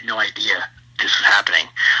there, I had no idea this was happening.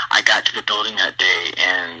 I got to the building that day,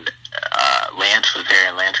 and Lance was there,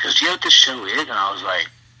 and Lance goes, "Do you know what this show is?" And I was like,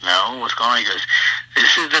 "No, what's going on?" He goes,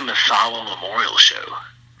 "This is the Misawa Memorial Show.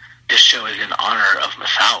 This show is in honor of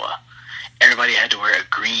Misawa." Everybody had to wear a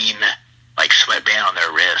green, sweatband on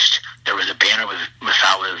their wrist. There was a banner with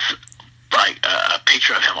Misawa's, a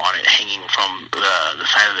picture of him on it hanging from the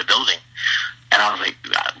side of the building. And I was like,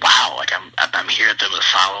 wow, I'm here at the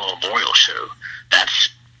Misawa Memorial Show. That's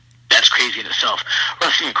crazy in itself.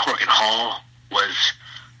 Wrestling in Cork and Hall was,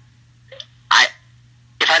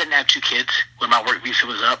 if I didn't have 2 kids, when my work visa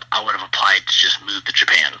was up, I would have applied to just move to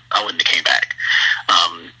Japan. I wouldn't have came back.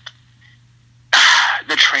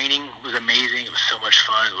 The training was amazing. It was so much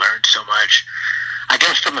fun. Learned so much. I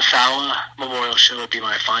guess the Misawa Memorial Show would be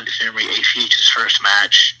my fondest memory. ACH's first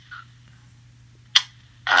match.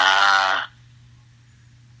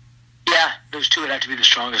 Yeah, those 2 would have to be the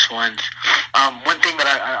strongest ones. One thing that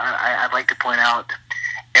I'd like to point out,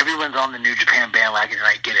 everyone's on the New Japan bandwagon, and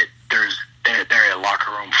I get it. They're a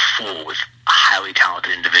locker room full with highly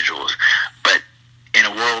talented individuals. But in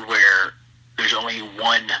a world where there's only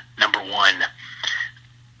one number one,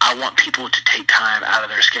 I want people to take time out of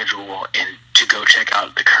their schedule and to go check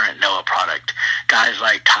out the current Noah product. Guys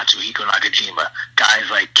like Tatsuhiko Nakajima, guys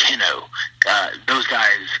like Keno, those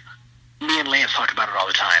guys, me and Lance talk about it all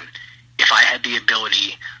the time. If I had the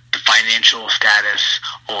ability, the financial status,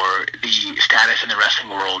 or the status in the wrestling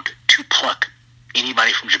world to pluck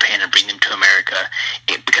anybody from Japan and bring them to America,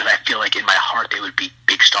 because I feel like in my heart they would be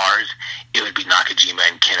big stars, it would be Nakajima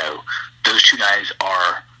and Keno. Those 2 guys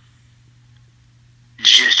are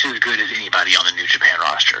just as good as anybody on the New Japan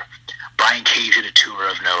roster. Brian Cage did a tour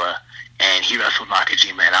of Noah, and he wrestled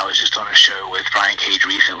Nakajima, and I was just on a show with Brian Cage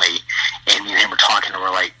recently, and me and him were talking, and we're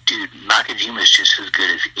like, dude, Nakajima is just as good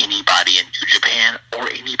as anybody in New Japan or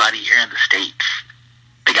anybody here in the States.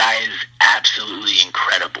 The guy is absolutely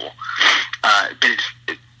incredible. But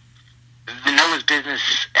the Noah's business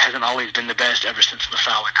hasn't always been the best ever since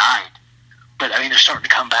Misawa died. But, I mean, they're starting to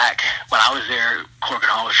come back. When I was there, Cork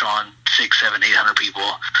and Hall was drawn 600, 700, 800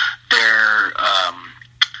 people. Their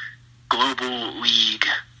Global League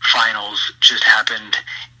finals just happened,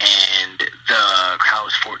 and the crowd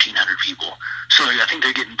was 1,400 people. So I think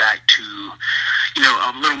they're getting back to,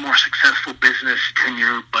 a little more successful business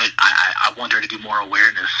tenure, but I want there to be more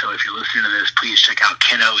awareness. So if you're listening to this, please check out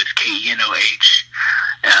Keno. It's Kenoh.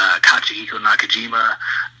 Katsuhiko Nakajima.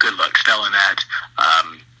 Good luck spelling that.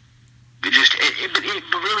 But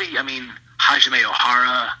really, I mean, Hajime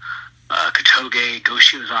Ohara, Katoge, Go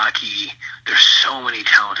Shiozaki, there's so many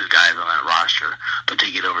talented guys on that roster, but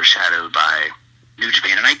they get overshadowed by New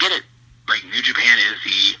Japan. And I get it. New Japan is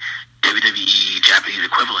the WWE Japanese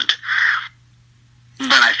equivalent.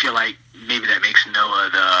 But I feel like maybe that makes Noah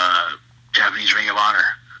the Japanese Ring of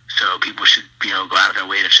Honor. So people should, go out of their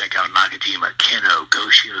way to check out Nakajima, Keno, Go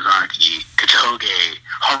Shiozaki, Katoge,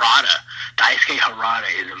 Harada. Daisuke Harada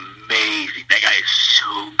is amazing. That guy is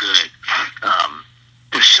so good.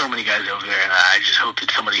 There's so many guys over there, and I just hope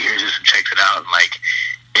that somebody hears this and checks it out, and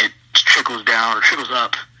it trickles down or trickles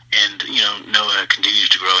up, and Noah continues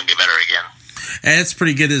to grow and get better again. And it's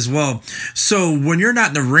pretty good as well. So when you're not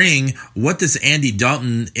in the ring, what does Andy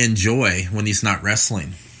Dalton enjoy when he's not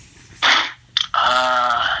wrestling?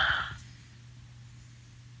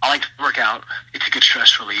 I like to work out. It's a good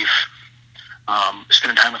stress relief.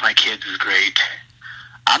 Spending time with my kids is great.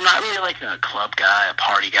 I'm not really a club guy, a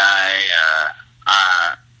party guy.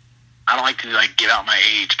 I don't like to give out my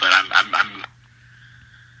age, but I'm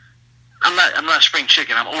not a spring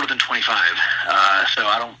chicken. I'm older than 25, so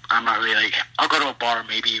I'm not really I'll go to a bar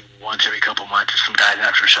maybe once every couple months with some guys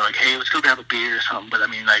after a show, hey, let's go grab a beer or something. But I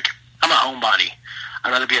mean, I'm a homebody.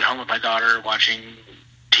 I'd rather be at home with my daughter watching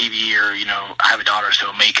TV, or I have a daughter,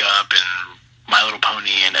 so makeup and My Little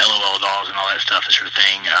Pony and LOL dolls and all that stuff, that sort of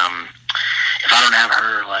thing. If I don't have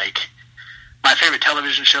her, my favorite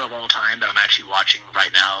television show of all time that I'm actually watching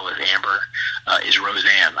right now with Amber is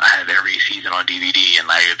Roseanne. I have every season on DVD, and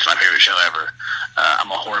it's my favorite show ever.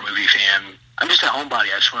 I'm a horror movie fan. I'm just a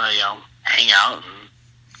homebody. I just want to, hang out and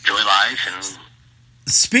enjoy life. And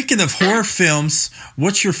speaking of horror films,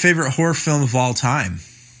 what's your favorite horror film of all time?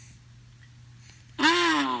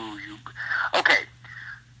 Okay.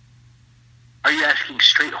 Are you asking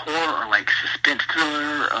straight horror or suspense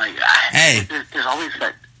thriller. Like, Hey. there's always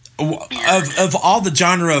that. Of all the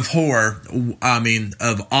genre of horror, I mean,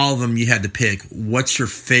 of all of them you had to pick, what's your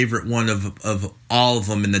favorite one of all of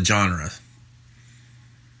them in the genre?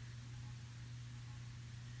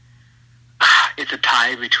 It's a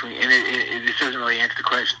tie between, and this doesn't really answer the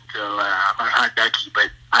question, so I'm not Ducky, but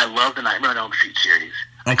I love the Nightmare on Elm Street series.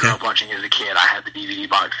 I grew up watching it as a kid. I had the DVD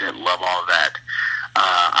box set, love all of that.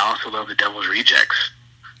 I also love The Devil's Rejects.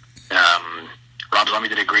 Rob Zombie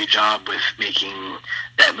did a great job with making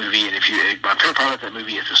that movie, and my favorite part of that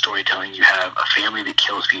movie is the storytelling. You have a family that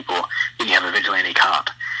kills people, and you have a vigilante cop.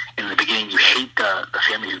 In the beginning, you hate the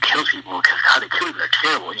family who kills people because how they kill people are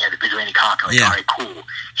terrible, and you have the vigilante cop. You're like, all right, cool,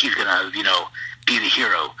 he's gonna, be the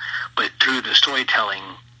hero. But through the storytelling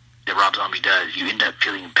that Rob Zombie does, you end up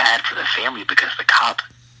feeling bad for the family because the cop,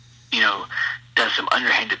 does some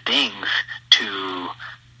underhanded things to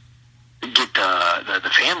get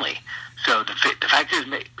the family. So the fact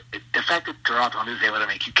that Rob Zombie is able to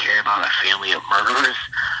make you care about a family of murderers,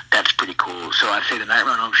 that's pretty cool. So I'd say the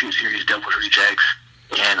Nightmare on Elm Street series, Devil's Rejects,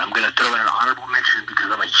 and I'm going to throw in an honorable mention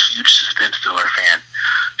because I'm a huge suspense thriller fan,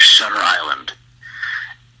 Shutter Island.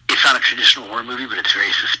 It's not a traditional horror movie, but it's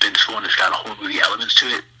very suspenseful, and it's got horror movie elements to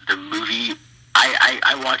it. The movie,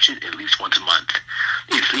 I watch it at least once a month.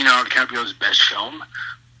 It's Leonardo DiCaprio's best film.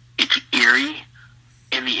 It's eerie,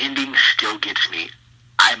 and the ending still gets me.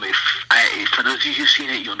 For those of you who've seen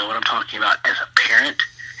it, you'll know what I'm talking about. As a parent,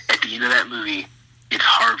 at the end of that movie, it's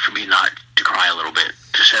hard for me not to cry a little bit,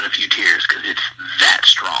 to shed a few tears, because it's that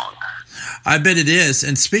strong. I bet it is.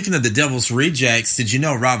 And speaking of The Devil's Rejects, did you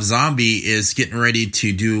know Rob Zombie is getting ready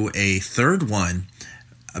to do a third one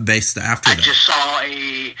based after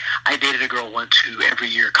that? I dated a girl once who every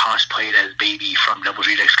year cosplayed as Baby from Devil's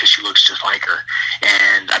Rejects because she looks just like her.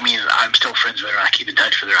 And, I mean, I'm still friends with her. I keep in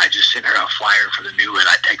touch with her. I just sent her a flyer for the new one.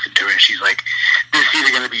 I texted to her, and she's like, this is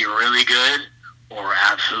either going to be really good or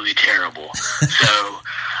absolutely terrible. So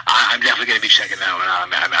I'm definitely going to be checking that one out.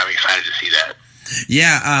 I'm excited to see that.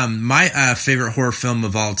 Yeah, my favorite horror film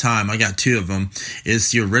of all time, I got two of them,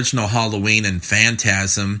 is the original Halloween and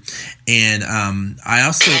Phantasm. And I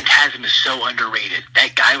also... Phantasm is so underrated.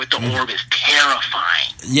 That guy with the orb is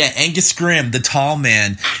terrifying. Yeah, Angus Scrimm, the tall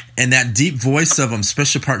man, and that deep voice of him,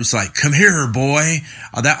 special part was like, come here, boy.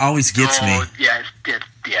 Oh, that always gets me. Yeah,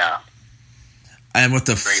 yeah. And with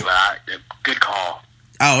the... Good call.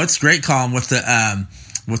 Oh, it's great call. And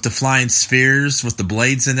with the flying spheres with the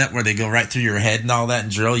blades in it where they go right through your head and all that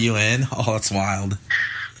and drill you in. Oh, that's wild.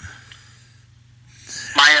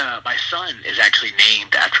 My son is actually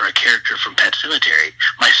named after a character from Pet Sematary.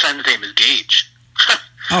 My son's name is Gage.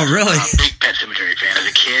 Oh, really? I'm a big Pet Sematary fan. As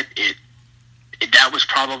a kid, that was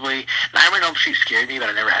probably... Nightmare on Elm Street scared me, but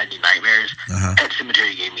I never had any nightmares. Uh-huh. Pet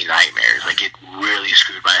Sematary gave me nightmares. Like, it really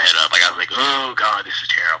screwed my head up. Like, I was like, oh, God, this is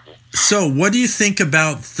terrible. So, what do you think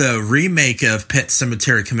about the remake of Pet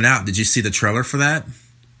Sematary coming out? Did you see the trailer for that?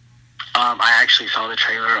 I actually saw the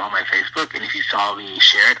trailer on my Facebook, and if you saw me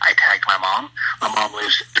share it, I tagged my mom. My mom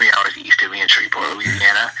lives 3 hours east of me in Shreveport,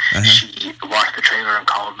 Louisiana. Uh-huh. She watched the trailer and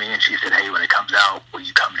called me, and she said, hey, when it comes out, will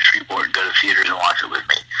you come to Shreveport and go to the theaters and watch it with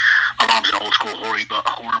me? My mom's an old school horror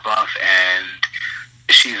buff, and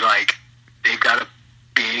she's like, they got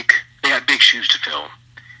big shoes to fill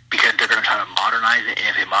because they're going to try to modernize it, and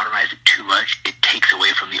if they modernize it too much, it takes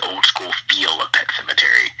away from the old school feel of Pet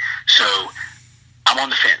Sematary. So I'm on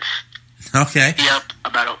the fence. Okay. Hit me up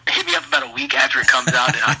about a week after it comes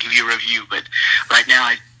out, and I'll give you a review. But right now,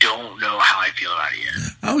 I don't know how I feel about it yet.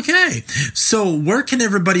 Okay. So where can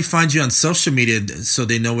everybody find you on social media so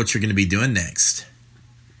they know what you're going to be doing next?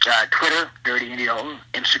 Twitter, Dirty Andy Dalton.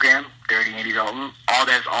 Instagram, Dirty Andy Dalton. All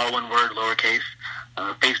that's all one word, lowercase.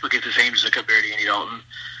 Facebook is the same. Just look up Dirty Andy Dalton.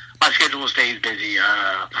 My schedule stays busy.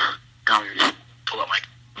 I'll pull up my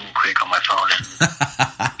quick on my phone.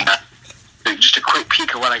 Just a quick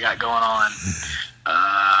peek of what I got going on.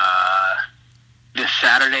 This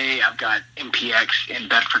Saturday, I've got MPX in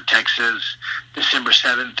Bedford, Texas. December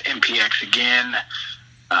 7th, MPX again.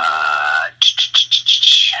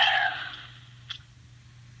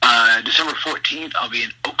 December 14th, I'll be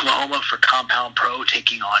in Oklahoma for Compound Pro,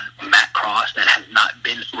 taking on Matt Cross. That has not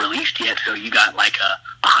been released yet, so you got like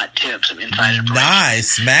a hot tip, some inside information.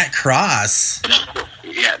 Nice, Matt Cross.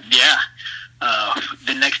 Yeah.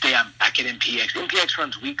 The next day, I'm back at MPX. MPX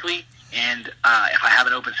runs weekly, and if I have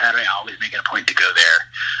an open Saturday, I always make it a point to go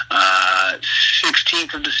there.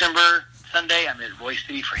 16th of December, Sunday, I'm in Voice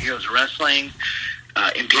City for Heroes of Wrestling.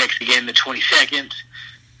 MPX again the 22nd.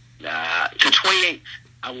 The 28th,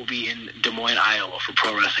 I will be in Des Moines, Iowa for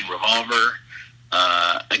Pro Wrestling Revolver.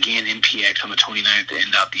 Again, MPX on the 29th to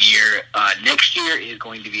end out the year. Next year is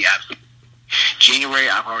going to be absolutely January,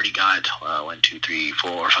 I've already got 1, 2, 3,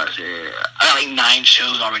 4, 5, 6. I got like 9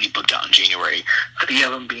 shows already booked out in January. 3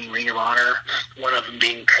 of them being Ring of Honor, 1 of them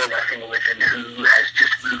being Pro Wrestling Religion, who has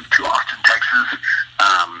just moved to Austin, Texas.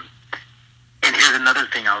 And here's another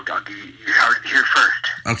thing I'll give you. You heard it here first.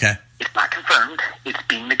 Okay. It's not confirmed. It's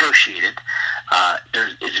being negotiated.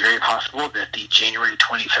 It's very possible that the January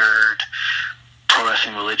 23rd Pro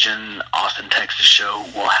Wrestling Religion Austin, Texas show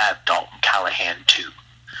will have Dalton Callahan too.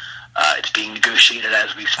 It's being negotiated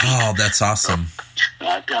as we speak. Oh, that's awesome. So,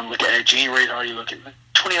 I'm looking at it. January's already looking.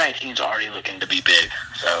 2019 is already looking to be big.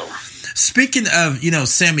 So, speaking of,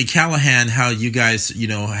 Sami Callihan, how you guys,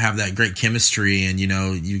 have that great chemistry, and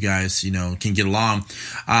you guys, can get along.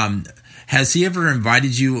 Has he ever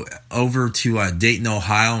invited you over to Dayton,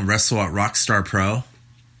 Ohio, and wrestle at Rockstar Pro?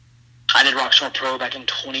 I did Rockstar Pro back in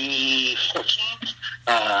 2014,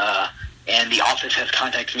 and the office has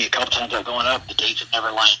contacted me a couple times about going up. The dates have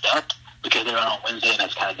never lined up because they're on Wednesday, and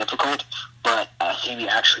that's kind of difficult. But Sandy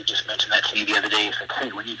actually just mentioned that to me the other day. He said,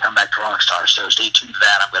 hey, when you come back to Rockstar, so stay tuned to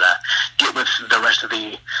that. I'm going to get with the rest of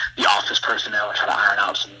the office personnel and try to iron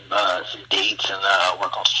out some dates and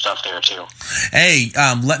work on some stuff there, too. Hey,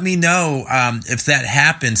 let me know if that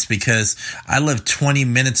happens, because I live 20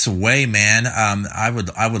 minutes away, man. I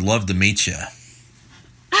would love to meet you.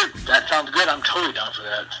 Dude, that sounds good. I'm totally down for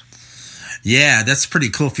that. Yeah, that's pretty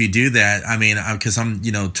cool if you do that. I mean, because I'm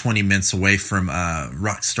 20 minutes away from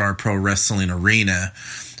Rockstar Pro Wrestling Arena,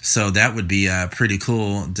 so that would be pretty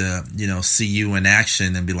cool to see you in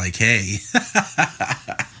action and be like, hey.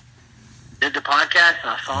 Did the podcast and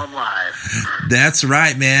I saw him live. That's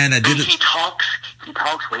right, man. I did. He talks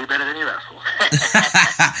way better than he wrestles.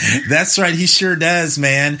 That's right, he sure does,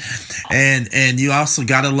 man. And you also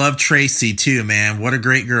gotta love Tracy too, man. What a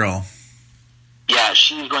great girl. Yeah,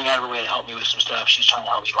 she's going out of her way to help me with some stuff. She's trying to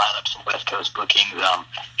help me line up some West Coast bookings.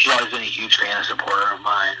 She's always been a huge fan and supporter of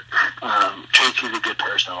mine. Tracy's a good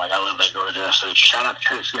person. Like, I love that girl to death. So shout out to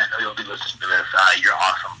Tracy. I know you'll be listening to this. You're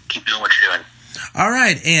awesome. Keep doing what you're doing. All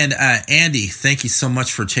right, and Andy, thank you so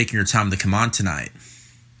much for taking your time to come on tonight.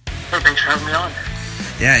 Hey, thanks for having me on.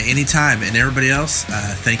 Yeah, anytime. And everybody else,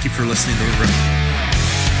 thank you for listening to